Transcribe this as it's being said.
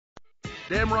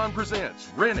Damron presents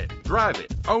Rent It, Drive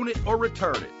It, Own It, or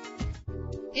Return It.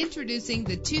 Introducing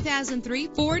the 2003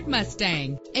 Ford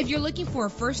Mustang. If you're looking for a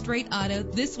first-rate auto,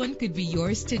 this one could be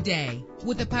yours today.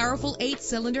 With a powerful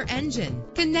 8-cylinder engine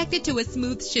connected to a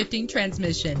smooth shifting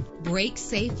transmission, brake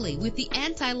safely with the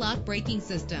anti-lock braking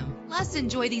system. Plus,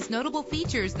 enjoy these notable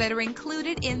features that are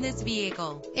included in this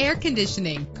vehicle: air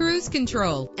conditioning, cruise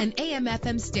control, and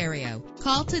AM/FM stereo.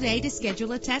 Call today to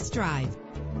schedule a test drive.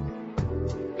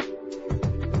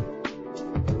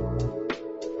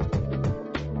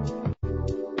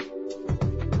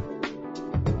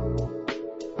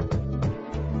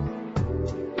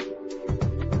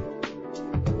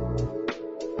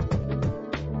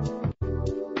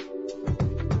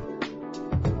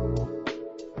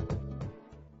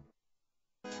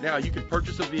 Now you can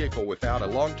purchase a vehicle without a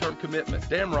long-term commitment.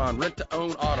 Damron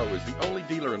Rent-to-Own Auto is the only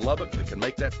dealer in Lubbock that can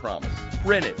make that promise.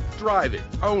 Rent it, drive it,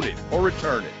 own it, or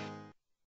return it.